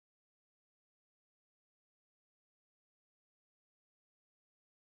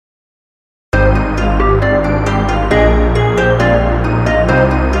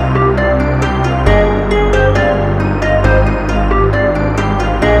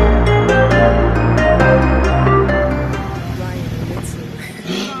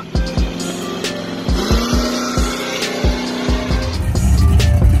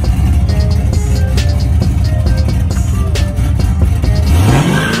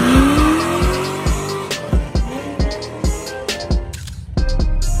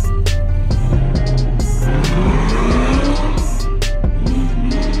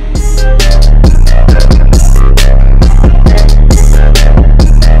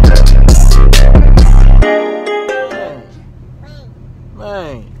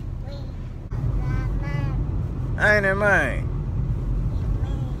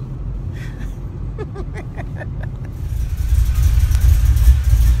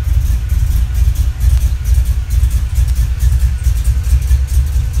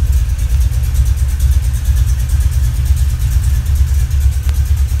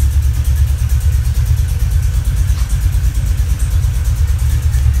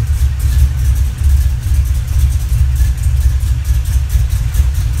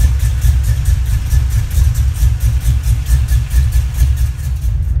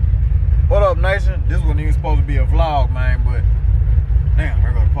a vlog, man, but damn,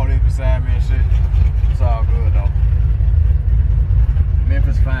 there go the police beside me and shit. It's all good though.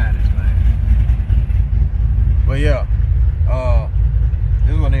 Memphis finest, man. But yeah,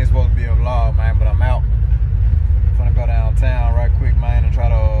 this one ain't supposed to be a vlog, man, but I'm out. I'm gonna go downtown right quick, man, and try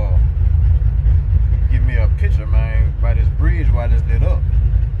to give me a picture, man, by this bridge while this lit up.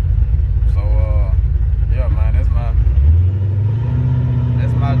 So yeah, man, that's my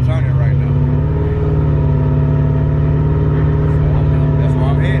journey right now. So that's where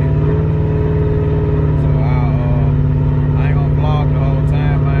I'm headed. So I ain't gonna vlog the whole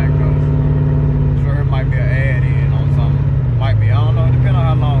time, man, cause I'm sure it might be an ad in on something. Might be, I don't know, it depends on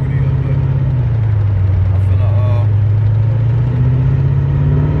how long it is, but I'm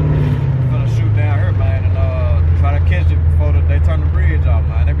finna shoot down here, man, and try to catch it before they turn the bridge off,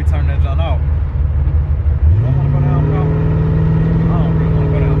 man. They be turning that joint off. Do I wanna go down Powell? I don't really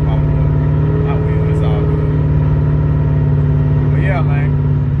wanna go down Powell, but I will, it's all good. But yeah, man,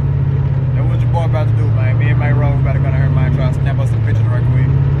 that's what your boy about to do, man. Me and May Rowe about to go down here, man, try to snap us some pictures right quick.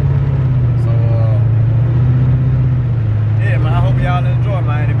 So yeah, man, I hope y'all enjoy,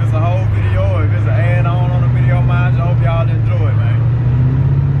 man. If it's a whole video or if it's an add-on on the video, man, I hope y'all enjoy, man.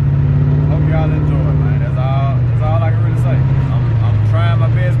 Hope y'all enjoy, man. That's all I can really say. I'm trying my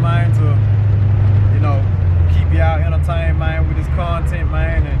best, man, to, you know, keep y'all entertained, man, with this content,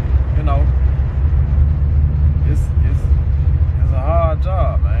 man, and you know, it's a hard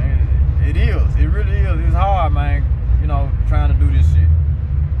job, man. It is. It really is. It's hard, man. You know, trying to do this shit.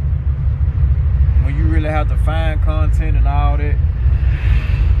 When you really have to find content and all that,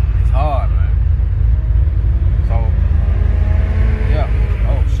 it's hard, man. So, yeah.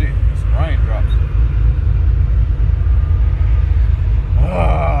 Oh shit, it's raindrops.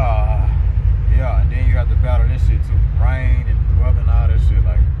 Yeah, and then you have to battle this shit too. Rain and weather and all that shit.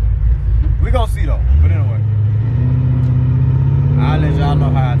 Like, we gonna see though. But anyway, I'll let y'all know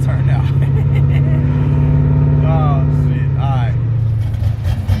how it turned out. Oh shit, alright.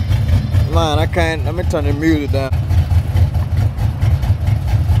 Man, I can't, let me turn the music down.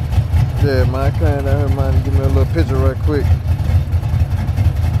 Yeah, man, I can't down here, man, give me a little picture right quick.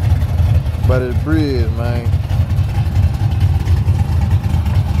 By this bridge, man.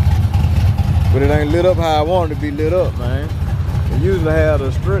 But it ain't lit up how I want it to be lit up, man. It usually have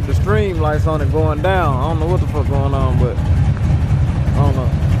the stream lights on it going down. I don't know what the fuck going on, but I don't know.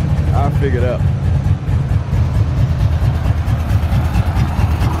 I'll figure it out.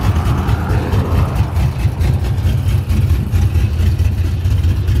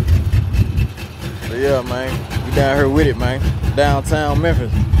 So yeah, man, we down here with it, man. Downtown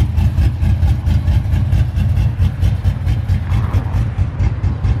Memphis.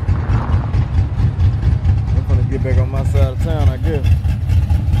 Get back on my side of town, I guess.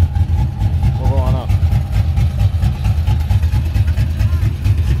 What's going on?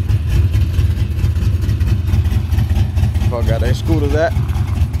 Fuck, got their scooters at.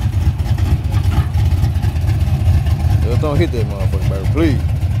 Just don't hit that motherfucker, baby, please.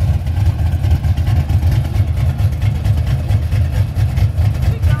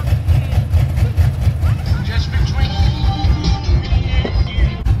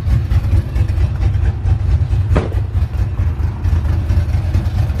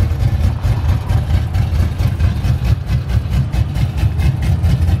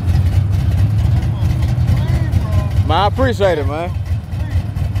 I appreciate it, man.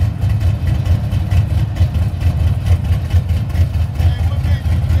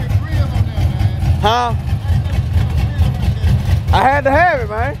 Huh? I had to have it,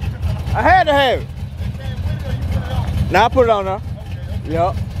 man. I had to have it. Now I put it on there.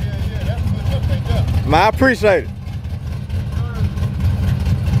 Yup. Man, I appreciate it.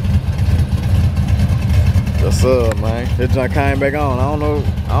 What's up, man? That junk came back on. I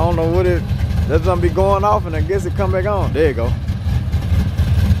don't know what it. That's gonna be going off, and I guess it come back on. There you go.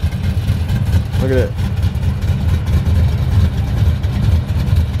 Look at that.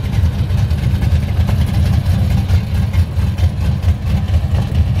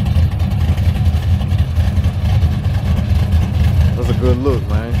 That's a good look,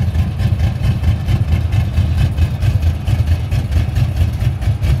 man.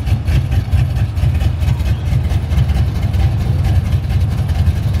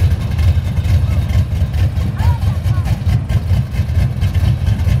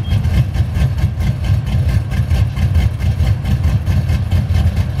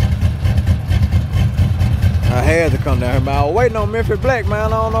 I had to come down here, man. I was waiting on Memphis Black,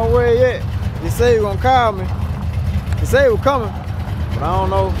 man. I don't know where he at. He said he was gonna call me. He said he was coming, but I don't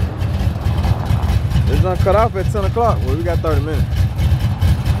know. It's gonna cut off at 10 o'clock. Well, we got 30 minutes.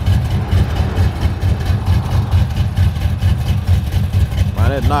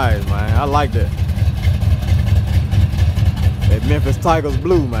 that's nice, man. I like that. That Memphis Tigers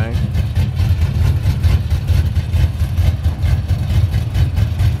blue, man.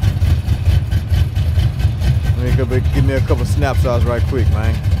 Give me a couple snapshots right quick,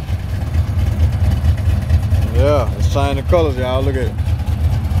 man. Yeah, it's shining colors, y'all. Look at it.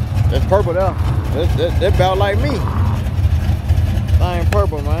 That's purple there. That's about like me. Thing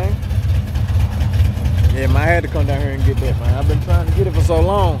purple, man. Yeah, man, I had to come down here and get that, man. I've been trying to get it for so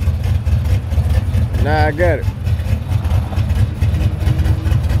long. Now I got it.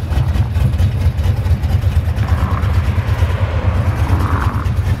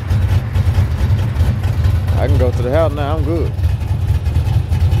 I can go to the house now, I'm good.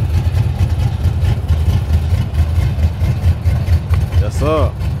 Yes,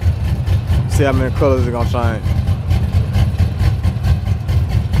 sir. See how many colors it's gonna change.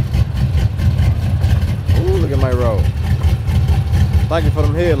 Ooh, look at my road. Thank you for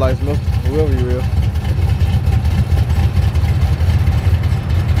them headlights, mister, whoever you is.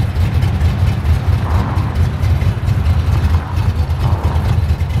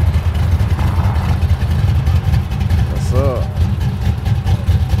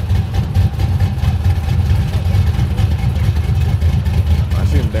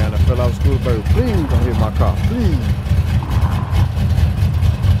 Baby, please don't hit my car, please.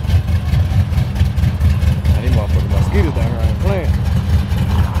 Man, these motherfucking mosquitoes down here ain't playing.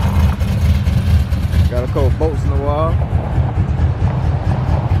 Got a couple boats in the water.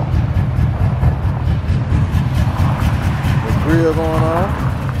 The grill going on.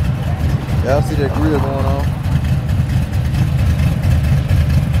 Y'all see that grill going on?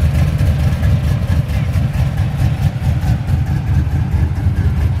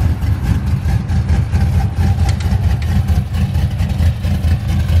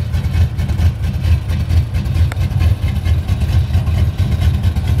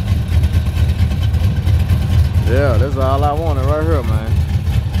 Yeah, that's all I wanted right here, man.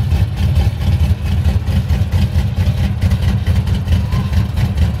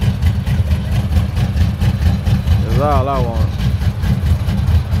 That's all I wanted.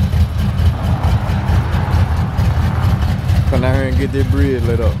 Come down here and get this bridge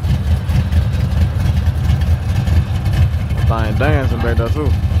lit up. That thing dancing back there too.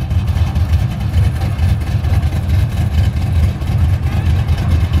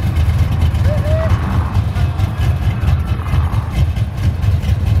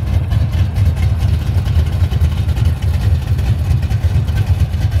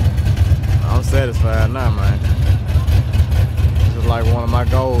 Satisfied now, man. This is like one of my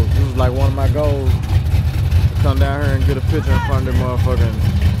goals. This is like one of my goals to come down here and get a picture in front of the motherfucking.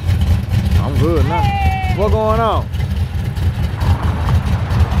 I'm good now. What going on?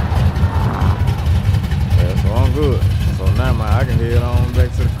 Yeah, so I'm good. So now, man, I can head on back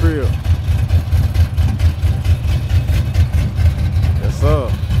to the crib.